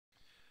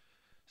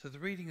So the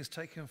reading is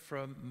taken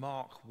from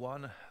Mark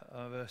 1,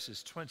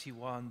 verses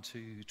 21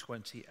 to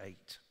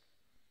 28.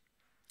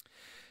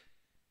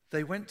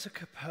 They went to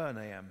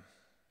Capernaum,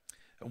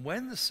 and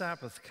when the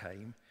Sabbath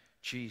came,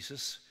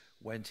 Jesus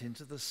went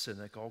into the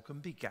synagogue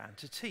and began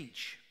to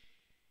teach.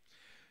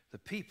 The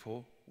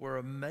people were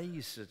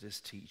amazed at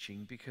his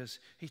teaching because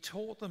he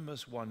taught them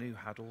as one who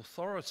had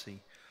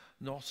authority,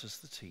 not as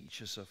the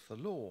teachers of the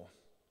law.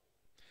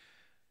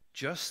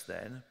 Just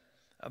then,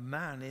 a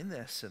man in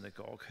their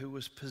synagogue who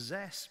was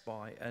possessed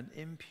by an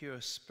impure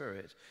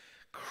spirit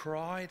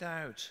cried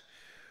out,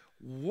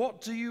 "What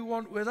do you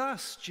want with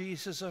us,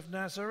 Jesus of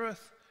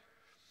Nazareth?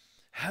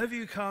 Have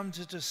you come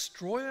to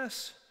destroy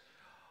us?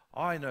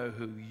 I know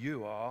who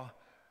you are,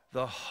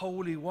 the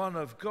Holy One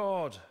of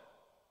God."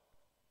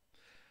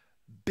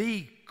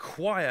 "Be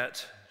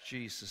quiet,"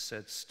 Jesus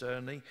said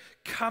sternly.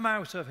 "Come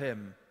out of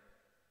him."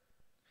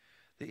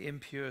 The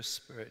impure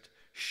spirit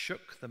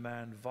shook the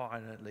man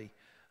violently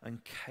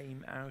and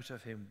came out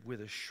of him with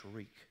a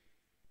shriek.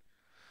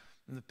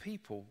 And the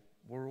people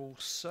were all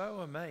so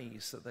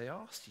amazed that they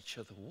asked each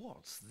other,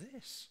 "What's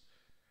this?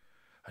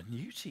 A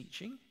new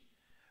teaching?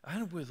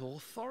 And with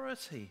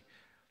authority.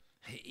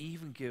 He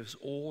even gives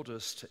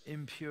orders to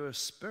impure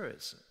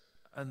spirits,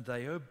 and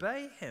they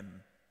obey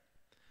him."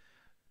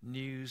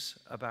 News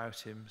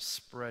about him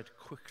spread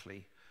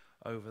quickly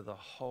over the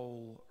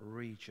whole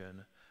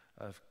region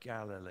of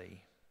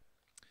Galilee.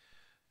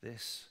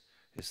 This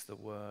is the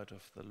word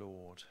of the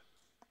Lord.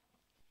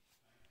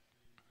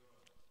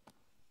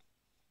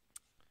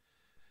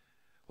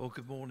 Well,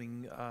 good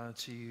morning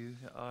to you.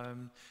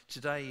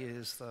 Today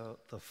is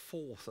the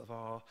fourth of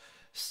our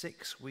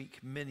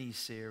 6-week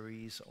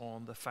mini-series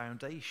on the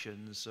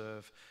foundations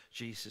of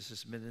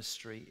Jesus'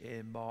 ministry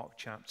in Mark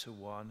chapter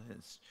 1.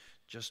 It's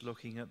just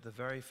looking at the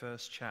very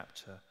first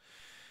chapter.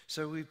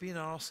 So we've been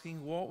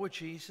asking, what were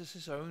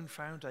Jesus' own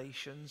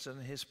foundations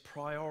and his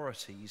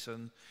priorities,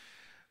 and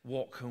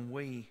what can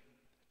we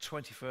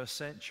 21st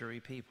century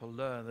people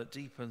learn that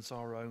deepens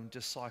our own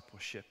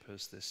discipleship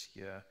as this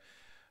year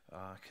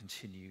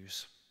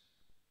continues?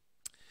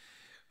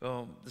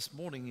 Well, this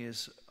morning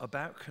is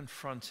about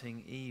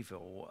confronting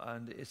evil,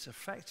 and it's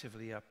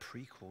effectively a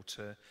prequel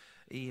to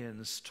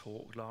Ian's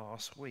talk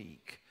last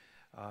week.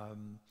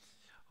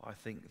 I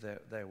think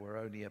that there were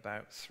only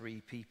about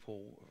 3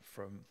 people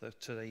from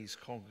today's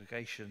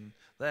congregation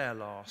there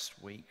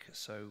last week,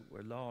 so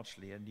we're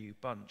largely a new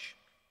bunch.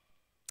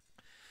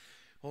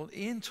 Well,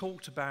 Ian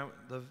talked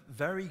about the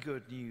very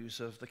good news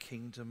of the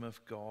kingdom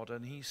of God,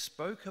 and he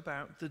spoke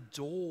about the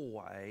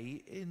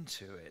doorway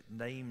into it,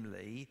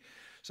 namely,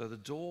 so the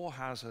door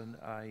has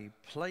a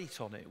plate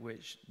on it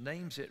which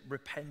names it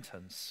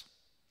repentance.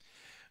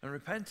 And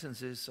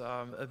repentance is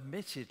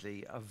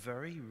admittedly a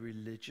very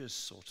religious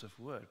sort of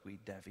word. We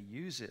never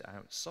use it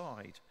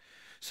outside.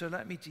 So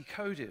let me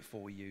decode it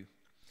for you.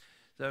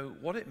 Though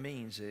what it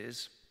means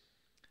is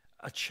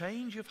a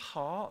change of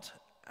heart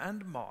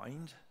and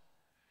mind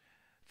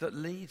that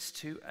leads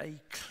to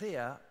a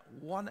clear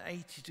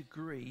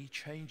 180-degree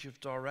change of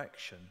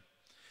direction.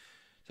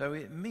 So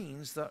it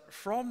means that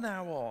from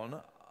now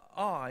on,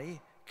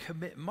 I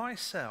commit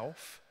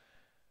myself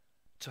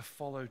to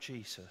follow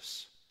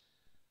Jesus,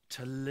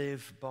 to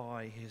live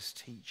by his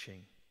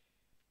teaching.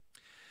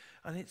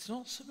 And it's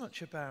not so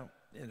much about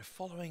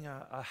following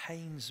a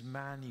Haynes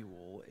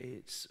manual.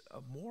 It's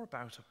more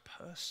about a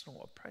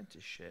personal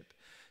apprenticeship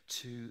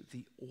to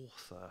the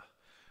author,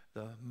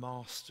 the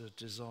master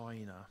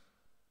designer.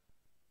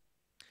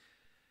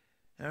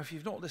 Now, if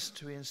you've not listened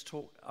to Ian's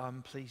talk,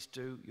 please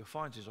do. You'll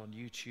find it on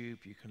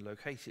YouTube. You can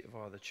locate it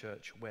via the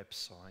church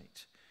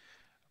website.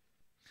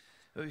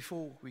 But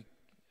before we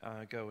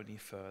go any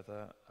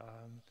further,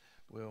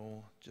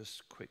 we'll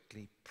just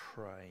quickly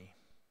pray.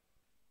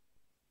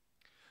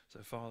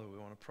 So, Father, we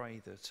want to pray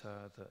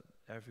that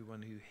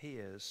everyone who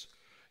hears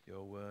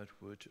your word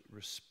would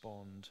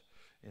respond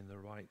in the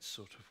right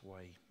sort of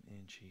way.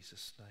 In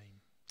Jesus'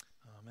 name,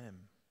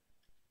 amen.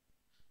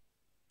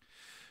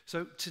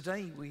 So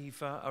today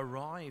we've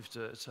arrived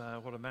at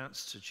what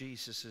amounts to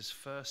Jesus'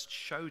 first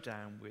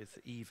showdown with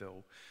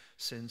evil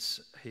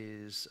since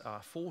his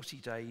 40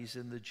 days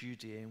in the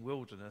Judean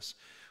wilderness.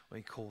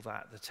 We call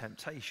that the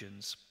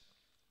temptations.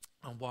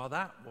 And while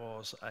that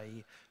was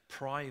a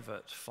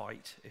private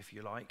fight, if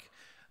you like,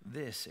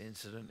 this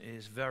incident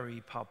is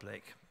very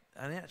public.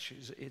 And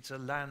actually it's a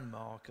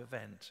landmark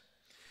event.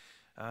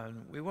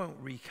 We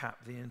won't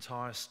recap the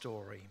entire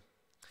story.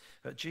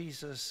 But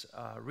Jesus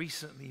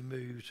recently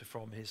moved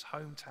from his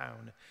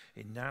hometown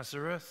in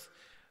Nazareth,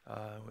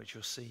 which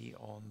you'll see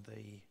on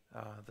the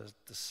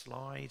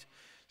slide.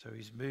 So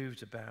he's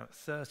moved about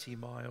 30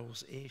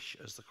 miles-ish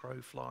as the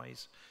crow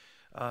flies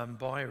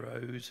by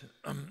road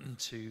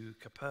to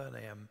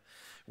Capernaum,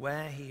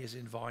 where he is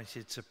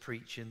invited to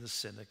preach in the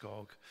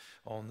synagogue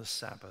on the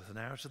Sabbath. And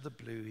out of the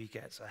blue, he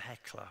gets a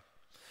heckler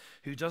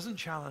who doesn't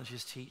challenge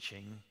his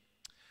teaching,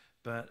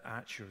 but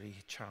actually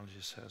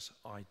challenges his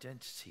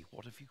identity.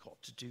 What have you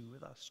got to do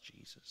with us,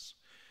 Jesus?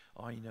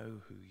 I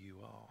know who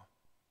you are.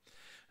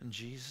 And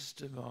Jesus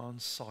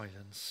demands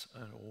silence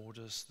and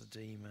orders the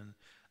demon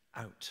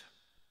out.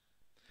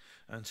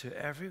 And to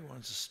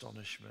everyone's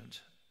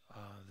astonishment,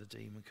 the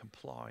demon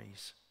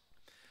complies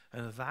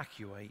and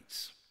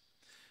evacuates.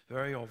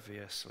 Very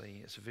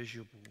obviously, it's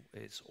visible,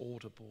 it's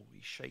audible.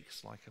 He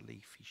shakes like a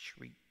leaf, he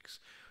shrieks.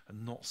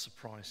 And not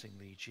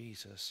surprisingly,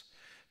 Jesus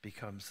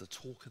becomes the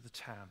talk of the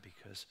town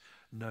because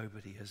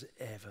nobody has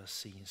ever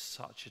seen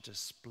such a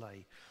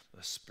display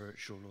of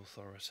spiritual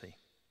authority.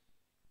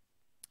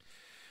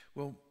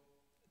 Well,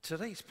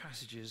 today's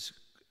passage is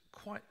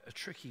quite a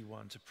tricky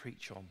one to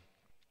preach on.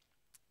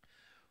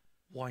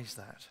 Why is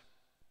that?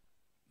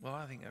 Well,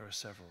 I think there are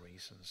several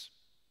reasons.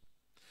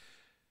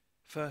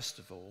 First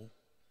of all,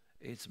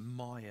 it's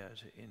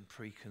mired in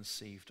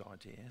preconceived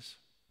ideas.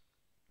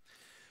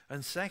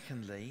 And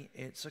secondly,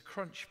 it's a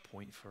crunch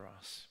point for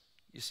us.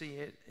 You see,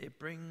 it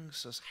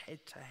brings us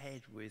head to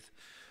head with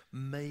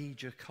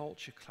major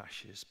culture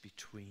clashes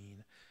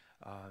between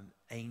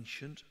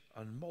ancient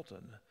and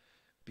modern,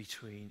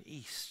 between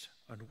East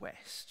and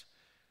West,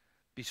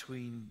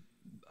 between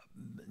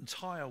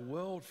entire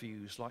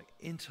worldviews like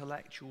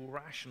intellectual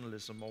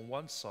rationalism on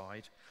one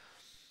side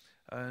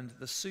and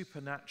the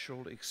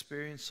supernatural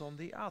experience on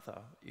the other.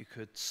 You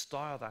could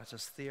style that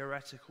as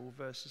theoretical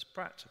versus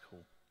practical.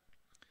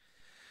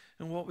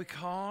 And what we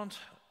can't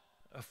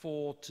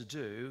afford to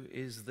do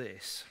is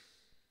this.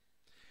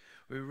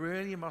 We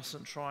really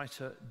mustn't try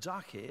to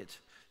duck it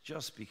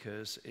just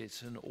because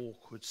it's an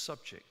awkward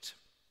subject.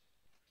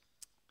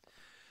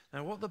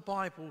 Now, what the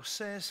Bible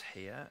says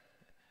here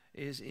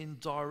is in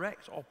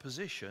direct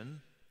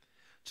opposition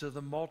to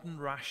the modern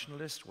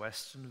rationalist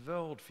Western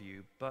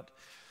worldview, but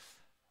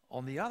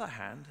on the other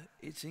hand,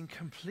 it's in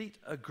complete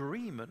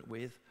agreement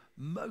with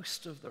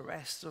most of the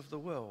rest of the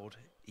world,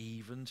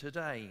 even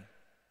today.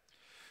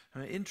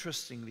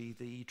 Interestingly,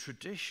 the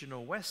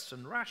traditional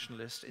Western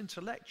rationalist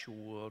intellectual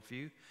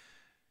worldview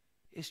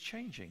is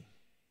changing.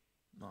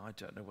 I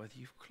don't know whether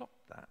you've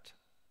clocked that.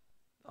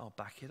 I'll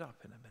back it up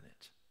in a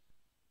minute.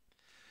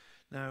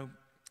 Now,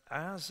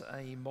 as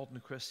a modern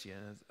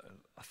Christian,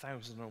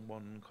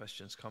 1,001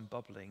 questions come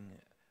bubbling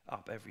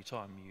up every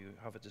time you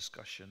have a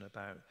discussion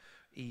about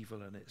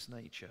evil and its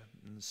nature.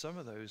 And some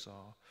of those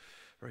are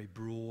very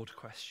broad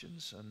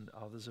questions, and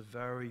others are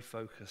very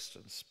focused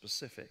and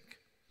specific.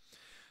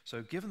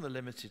 So given the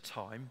limited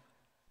time,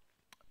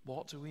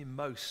 what do we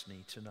most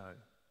need to know?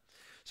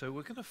 So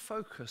we're going to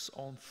focus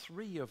on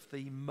three of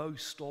the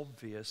most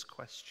obvious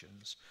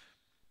questions.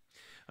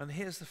 And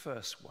here's the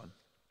first one.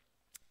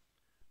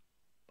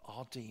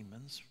 Are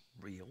demons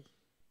real?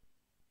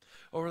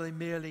 Or are they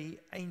merely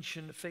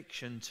ancient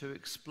fiction to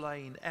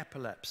explain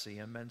epilepsy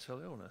and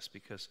mental illness?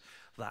 Because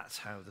that's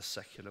how the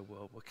secular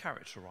world will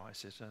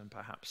characterize it, and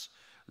perhaps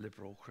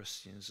liberal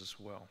Christians as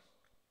well.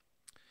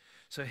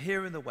 So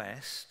here in the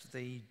West,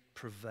 the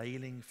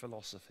prevailing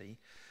philosophy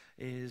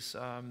is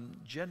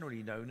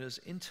generally known as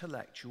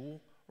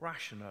intellectual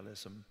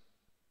rationalism.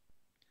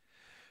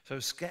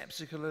 So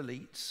skeptical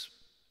elites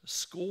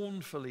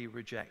scornfully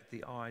reject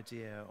the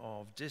idea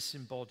of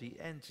disembodied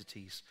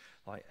entities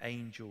like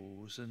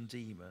angels and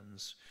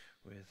demons,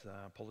 with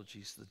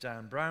apologies to the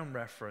Dan Brown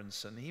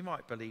reference, and he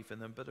might believe in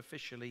them, but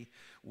officially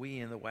we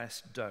in the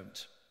West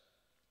don't.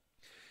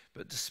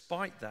 But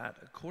despite that,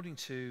 according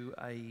to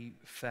a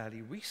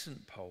fairly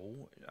recent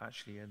poll,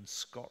 actually in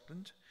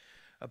Scotland,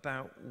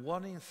 about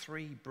 1 in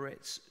 3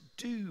 Brits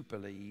do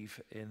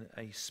believe in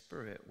a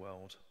spirit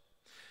world.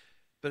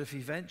 But if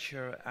you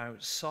venture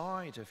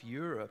outside of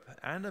Europe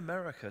and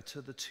America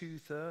to the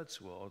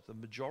 2/3 world, the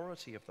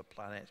majority of the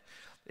planet,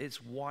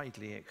 it's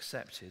widely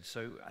accepted.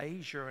 So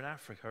Asia and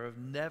Africa have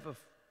never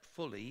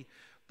fully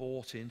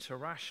bought into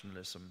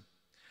rationalism.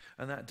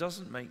 And that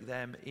doesn't make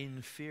them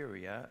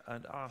inferior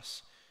and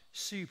us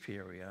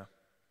superior.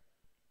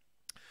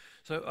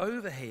 So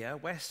over here,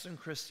 Western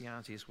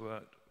Christianity has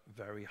worked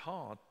very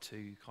hard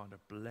to kind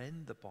of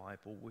blend the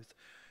Bible with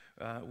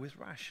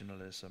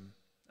rationalism.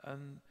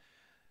 And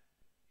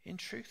in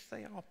truth,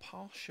 they are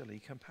partially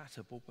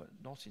compatible,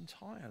 but not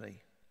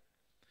entirely.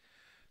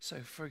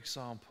 So, for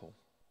example,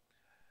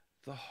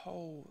 the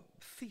whole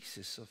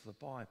thesis of the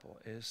Bible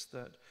is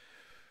that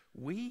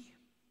we,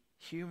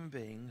 human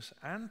beings,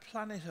 and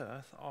planet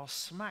Earth are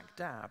smack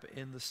dab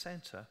in the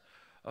center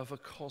of a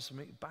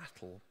cosmic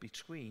battle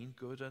between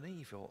good and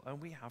evil, and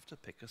we have to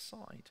pick a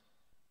side.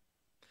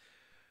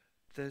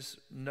 There's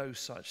no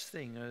such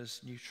thing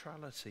as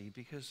neutrality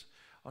because,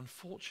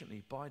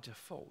 unfortunately, by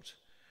default,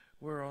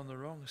 we're on the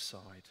wrong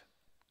side.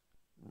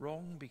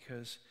 Wrong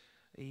because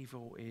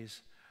evil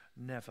is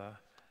never,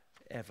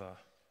 ever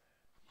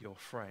your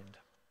friend.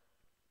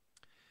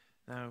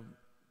 Now,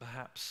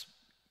 perhaps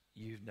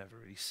you've never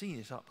really seen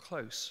it up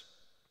close.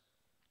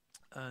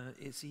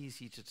 It's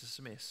easy to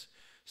dismiss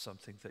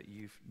something that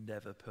you've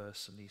never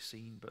personally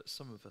seen, but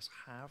some of us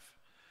have.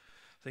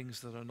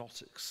 Things that are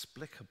not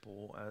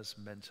explicable as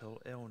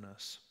mental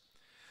illness.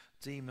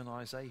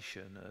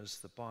 Demonization, as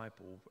the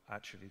Bible,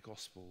 actually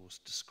Gospels,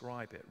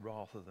 describe it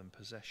rather than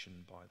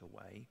possession, by the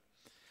way,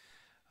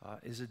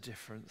 is a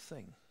different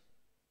thing.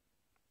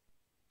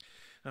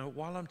 Now,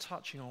 while I'm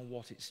touching on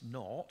what it's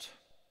not,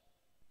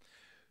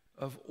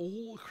 Of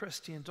all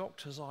Christian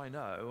doctors I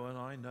know, and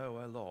I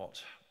know a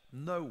lot,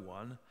 no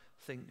one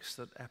thinks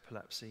that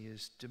epilepsy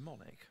is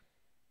demonic.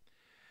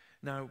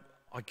 Now,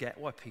 I get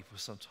why people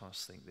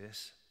sometimes think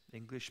this.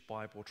 English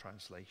Bible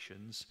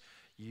translations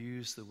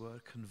use the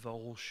word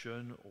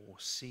convulsion or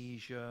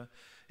seizure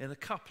in a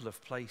couple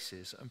of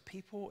places, and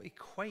people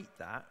equate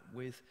that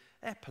with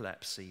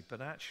epilepsy,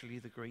 but actually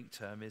the Greek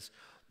term is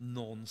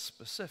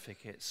non-specific.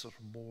 It's sort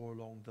of more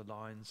along the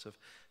lines of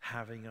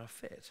having a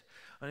fit.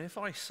 And if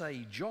I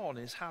say John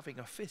is having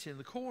a fit in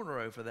the corner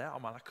over there, I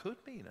mean, that could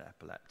mean an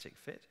epileptic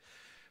fit,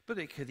 but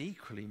it could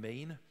equally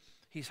mean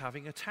he's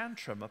having a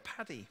tantrum, a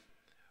paddy,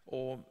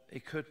 or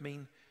it could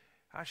mean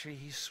actually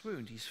he's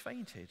swooned, he's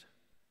fainted.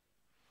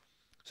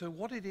 So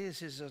what it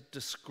is a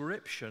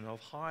description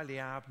of highly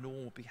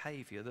abnormal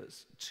behavior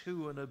that's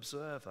to an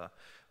observer,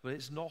 but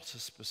it's not a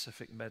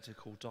specific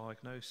medical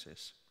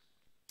diagnosis.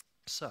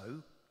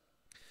 So,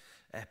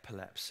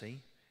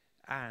 epilepsy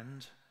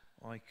and,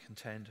 I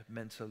contend,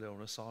 mental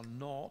illness are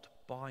not,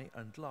 by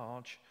and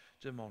large,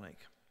 demonic.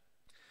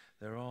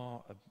 There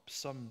are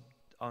some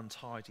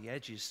untidy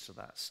edges to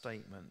that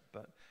statement,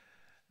 but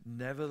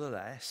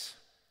nevertheless,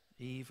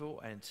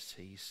 evil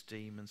entities,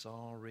 demons,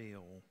 are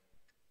real.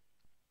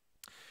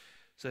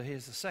 So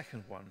here's the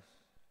second one.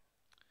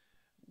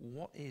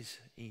 What is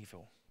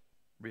evil,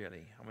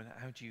 really? I mean,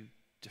 how do you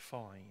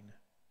define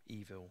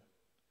evil?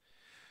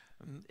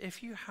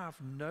 If you have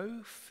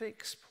no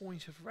fixed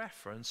point of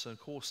reference, and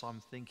of course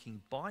I'm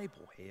thinking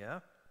Bible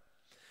here,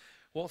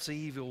 what's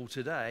evil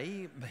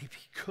today may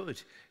be good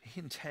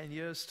in 10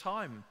 years'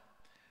 time.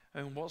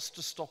 And what's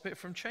to stop it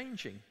from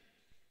changing?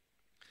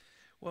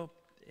 Well,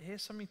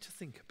 here's something to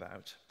think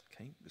about.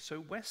 Okay?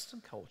 So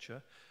Western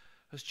culture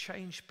has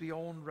changed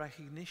beyond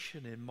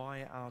recognition in my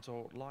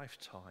adult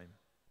lifetime.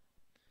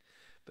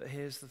 But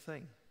here's the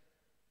thing.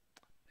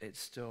 It's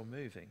still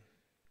moving.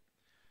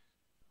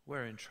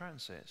 We're in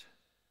transit.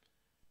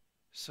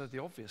 So the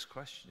obvious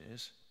question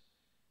is,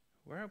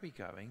 where are we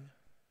going?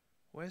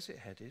 Where's it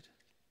headed?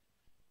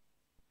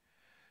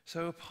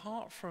 So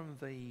apart from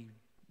the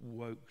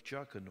woke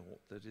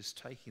juggernaut that is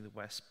taking the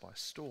West by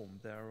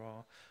storm, there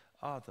are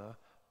other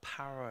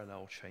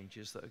parallel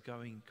changes that are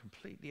going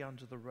completely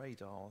under the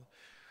radar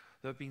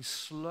that have been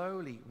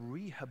slowly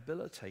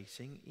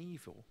rehabilitating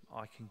evil.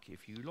 I can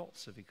give you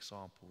lots of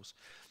examples.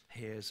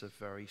 Here's a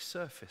very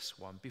surface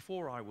one.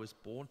 Before I was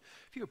born,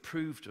 if you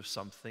approved of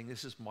something,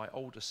 this is my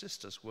older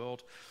sister's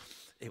world,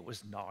 it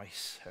was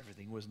nice.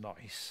 Everything was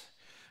nice.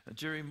 And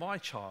during my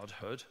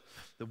childhood,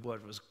 the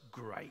word was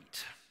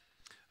great.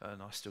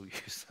 And I still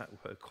use that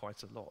word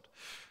quite a lot.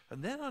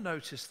 And then I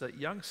noticed that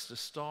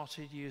youngsters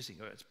started using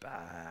it. It's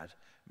bad,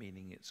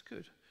 meaning it's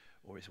good,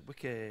 or it's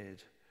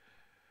wicked.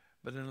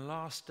 But in the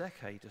last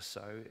decade or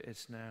so,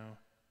 it's now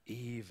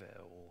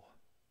evil,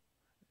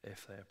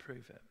 if they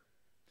approve it.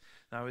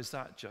 Now, is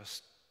that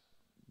just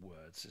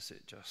words? Is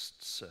it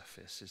just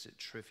surface? Is it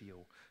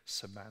trivial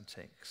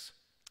semantics?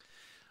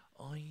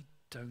 I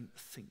don't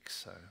think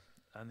so.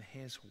 And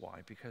here's why.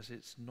 Because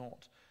it's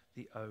not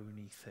the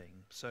only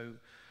thing. So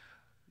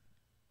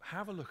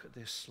have a look at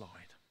this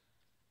slide.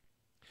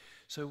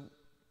 So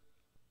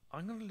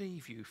I'm going to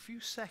leave you a few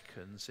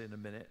seconds in a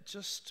minute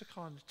just to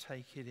kind of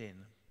take it in.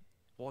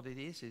 What it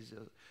is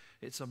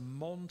it's a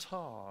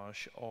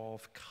montage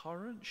of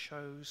current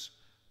shows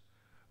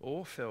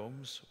or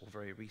films, or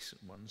very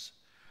recent ones,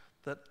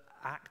 that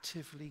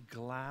actively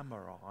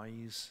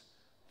glamorize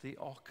the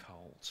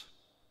occult.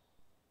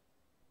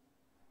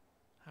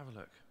 Have a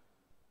look.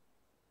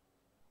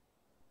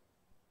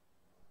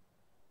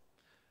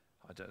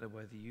 I don't know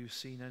whether you've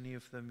seen any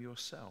of them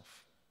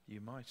yourself.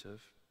 You might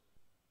have.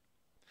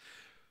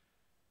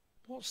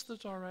 What's the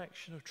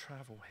direction of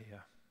travel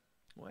here?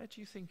 Where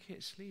do you think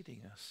it's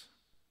leading us?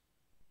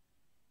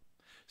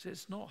 So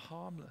it's not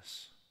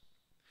harmless.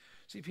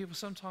 See, people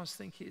sometimes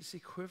think it's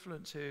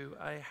equivalent to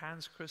a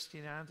Hans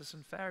Christian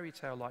Andersen fairy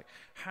tale like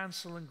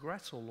Hansel and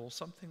Gretel or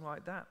something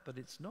like that, but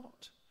it's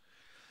not.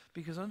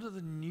 Because under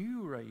the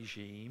new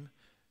regime,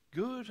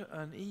 good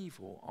and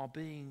evil are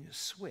being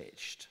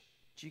switched.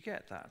 Do you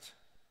get that?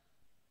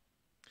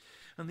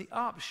 And the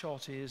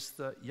upshot is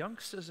that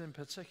youngsters in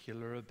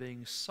particular are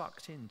being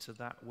sucked into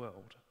that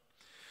world.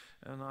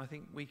 And I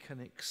think we can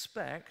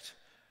expect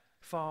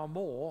far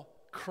more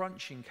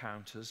crunch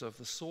encounters of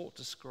the sort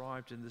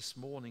described in this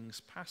morning's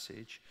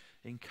passage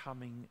in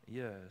coming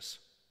years.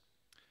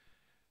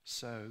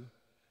 So,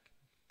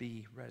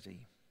 be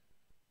ready.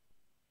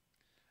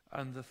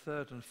 And the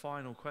third and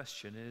final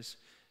question is,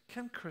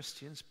 can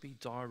Christians be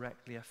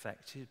directly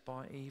affected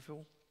by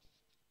evil?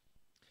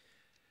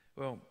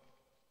 Well,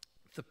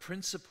 the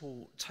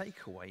principal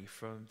takeaway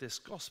from this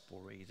gospel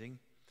reading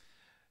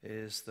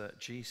is that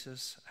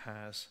Jesus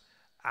has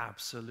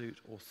absolute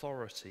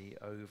authority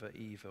over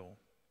evil.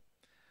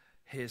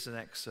 Here's an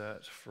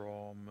excerpt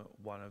from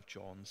one of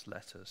John's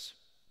letters.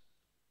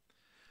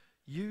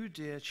 You,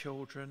 dear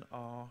children,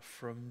 are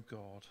from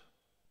God.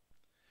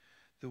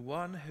 The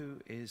one who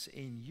is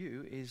in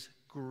you is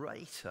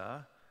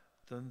greater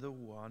than the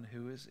one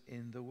who is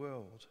in the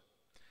world.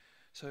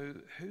 So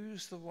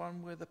who's the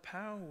one with the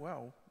power?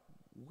 Well,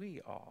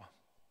 we are.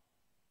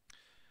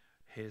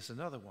 Here's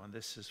another one.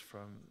 This is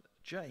from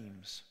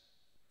James.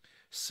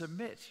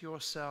 Submit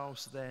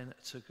yourselves then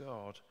to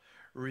God.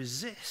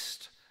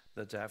 Resist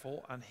the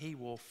devil and he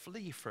will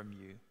flee from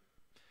you.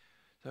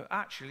 So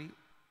actually,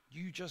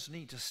 you just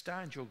need to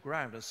stand your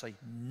ground and say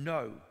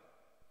no.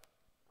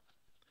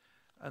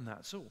 And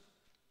that's all.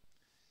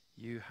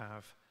 You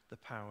have the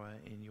power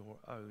in your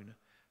own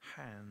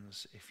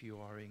hands if you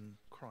are in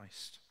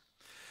Christ.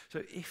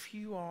 So if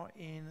you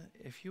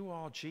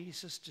are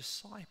Jesus'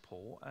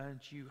 disciple and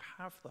you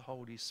have the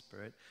Holy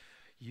Spirit,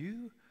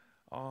 you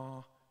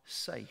are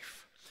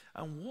safe.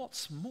 And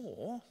what's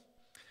more,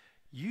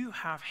 you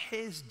have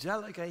his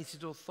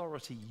delegated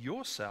authority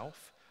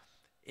yourself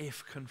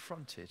if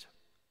confronted.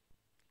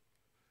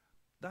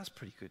 That's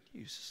pretty good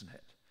news, isn't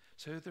it?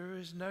 So there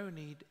is no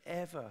need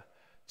ever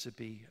to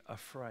be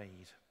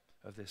afraid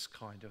of this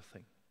kind of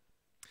thing.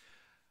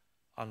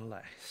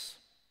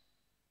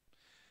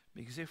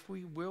 Because if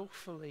we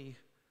willfully,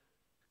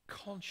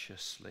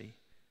 consciously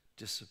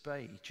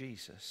disobey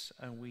Jesus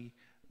and we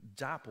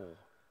dabble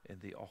in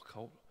the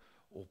occult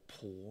or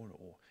porn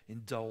or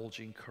indulge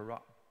in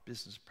corrupt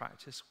business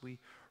practice, we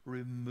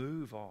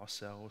remove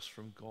ourselves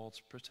from God's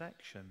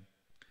protection.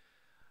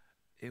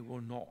 It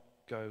will not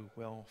go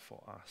well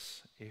for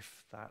us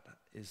if that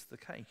is the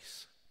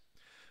case.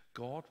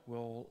 God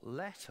will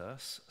let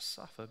us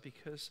suffer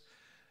because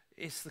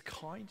it's the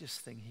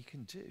kindest thing he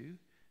can do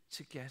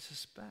to get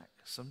us back.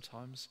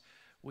 Sometimes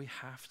we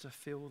have to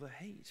feel the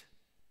heat.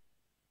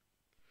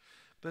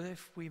 But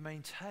if we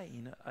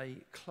maintain a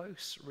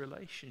close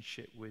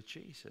relationship with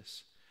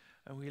Jesus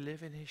and we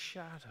live in his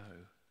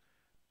shadow,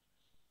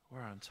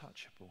 we're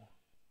untouchable.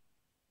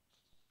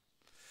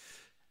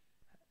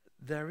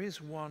 There is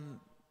one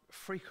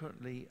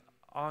frequently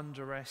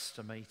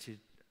underestimated,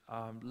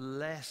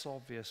 less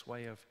obvious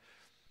way of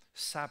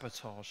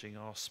sabotaging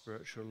our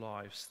spiritual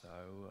lives,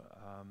 though,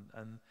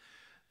 and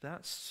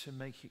that's to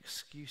make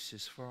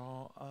excuses for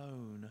our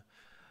own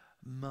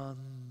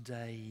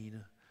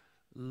mundane,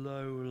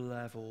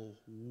 low-level,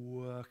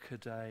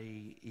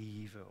 workaday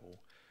evil,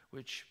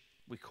 which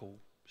we call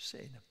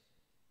sin.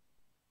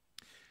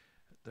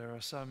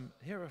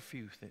 Here are a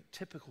few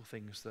typical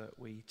things that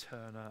we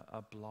turn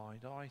a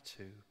blind eye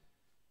to.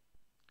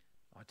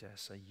 I dare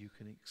say you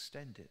can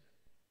extend it.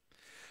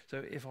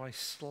 So if I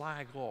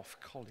slag off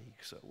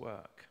colleagues at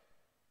work,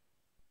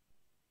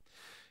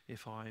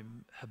 if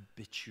I'm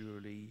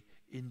habitually,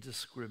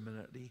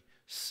 indiscriminately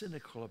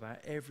cynical about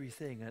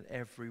everything and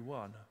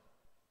everyone,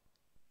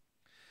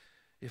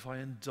 if I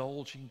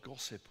indulge in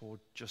gossip or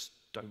just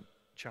don't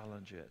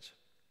challenge it,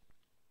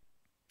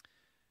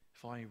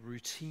 if I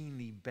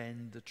routinely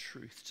bend the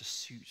truth to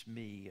suit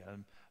me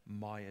and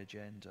my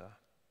agenda,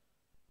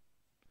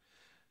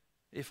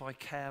 if I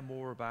care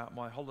more about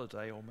my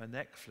holiday or my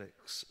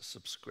Netflix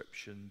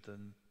subscription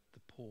than the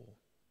poor.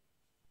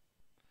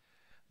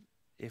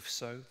 If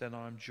so, then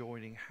I'm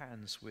joining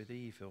hands with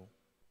evil,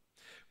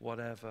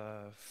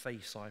 whatever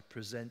face I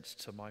present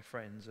to my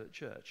friends at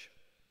church.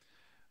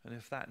 And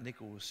if that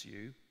niggles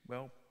you,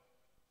 well,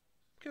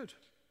 good,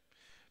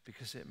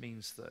 because it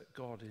means that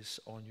God is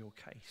on your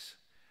case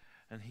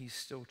and he's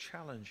still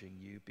challenging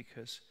you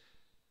because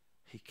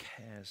he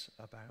cares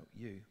about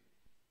you.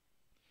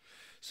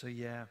 So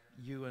yeah,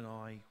 you and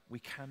I, we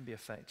can be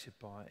affected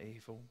by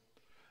evil,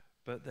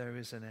 but there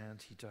is an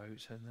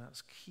antidote, and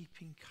that's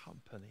keeping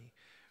company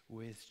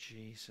with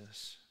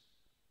Jesus.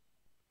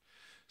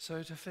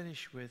 So to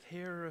finish with,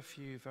 here are a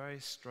few very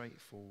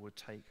straightforward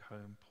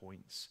take-home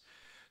points.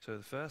 So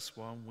the first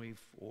one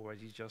we've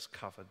already just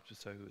covered,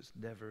 so it's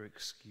never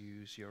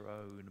excuse your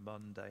own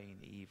mundane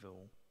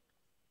evil.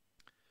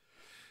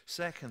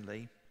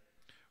 Secondly,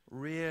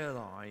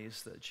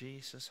 realize that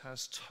Jesus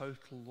has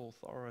total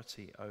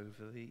authority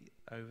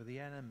over the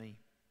enemy.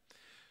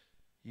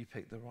 You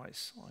pick the right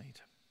side.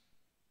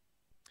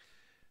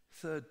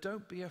 Third,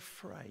 don't be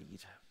afraid,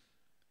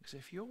 because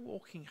if you're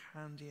walking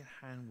hand in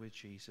hand with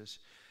Jesus,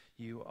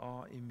 you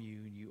are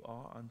immune, you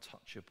are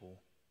untouchable.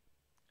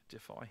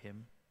 Defy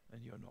him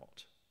and you're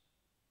not.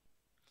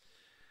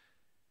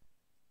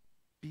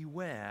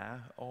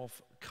 Beware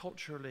of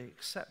culturally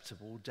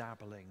acceptable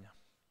dabbling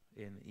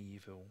in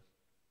evil.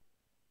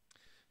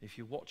 If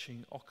you're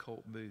watching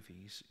occult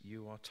movies,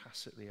 you are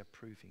tacitly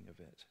approving of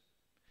it.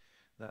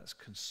 That's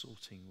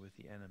consorting with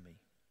the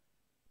enemy.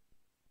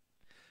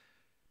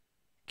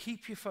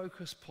 Keep your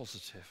focus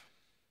positive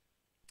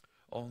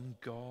on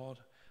God,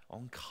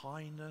 on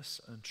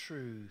kindness and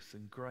truth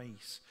and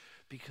grace,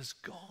 because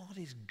God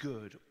is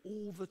good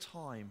all the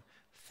time.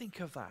 Think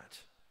of that.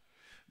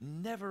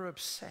 Never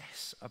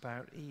obsess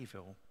about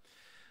evil,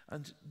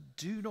 and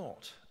do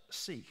not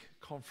seek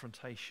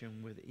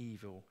confrontation with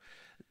evil.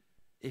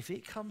 If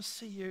it comes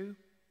to you,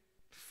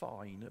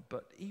 fine,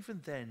 but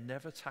even then,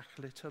 never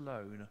tackle it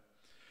alone.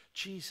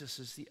 Jesus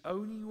is the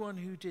only one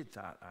who did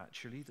that,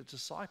 actually. The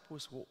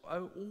disciples were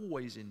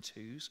always in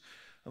twos,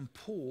 and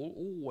Paul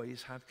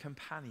always had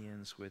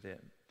companions with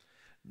it.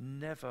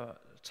 Never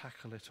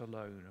tackle it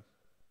alone.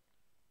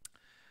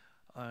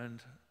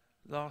 And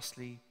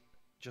lastly,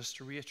 just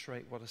to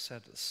reiterate what I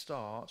said at the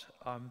start,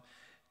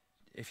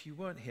 if you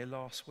weren't here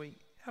last week,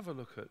 have a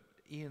look at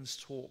Ian's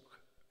talk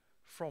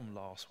from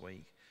last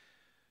week.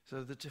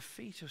 So the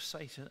defeat of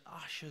Satan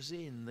ushers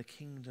in the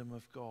kingdom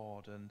of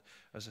God. And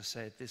as I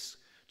said, this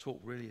talk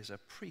really is a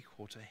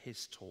prequel to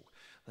his talk.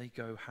 They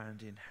go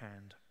hand in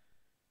hand.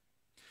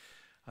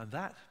 And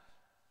that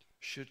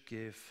should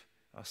give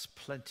us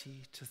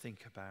plenty to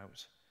think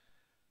about,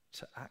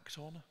 to act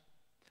on,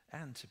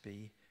 and to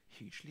be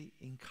hugely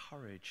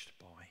encouraged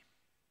by.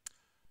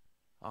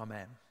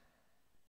 Amen.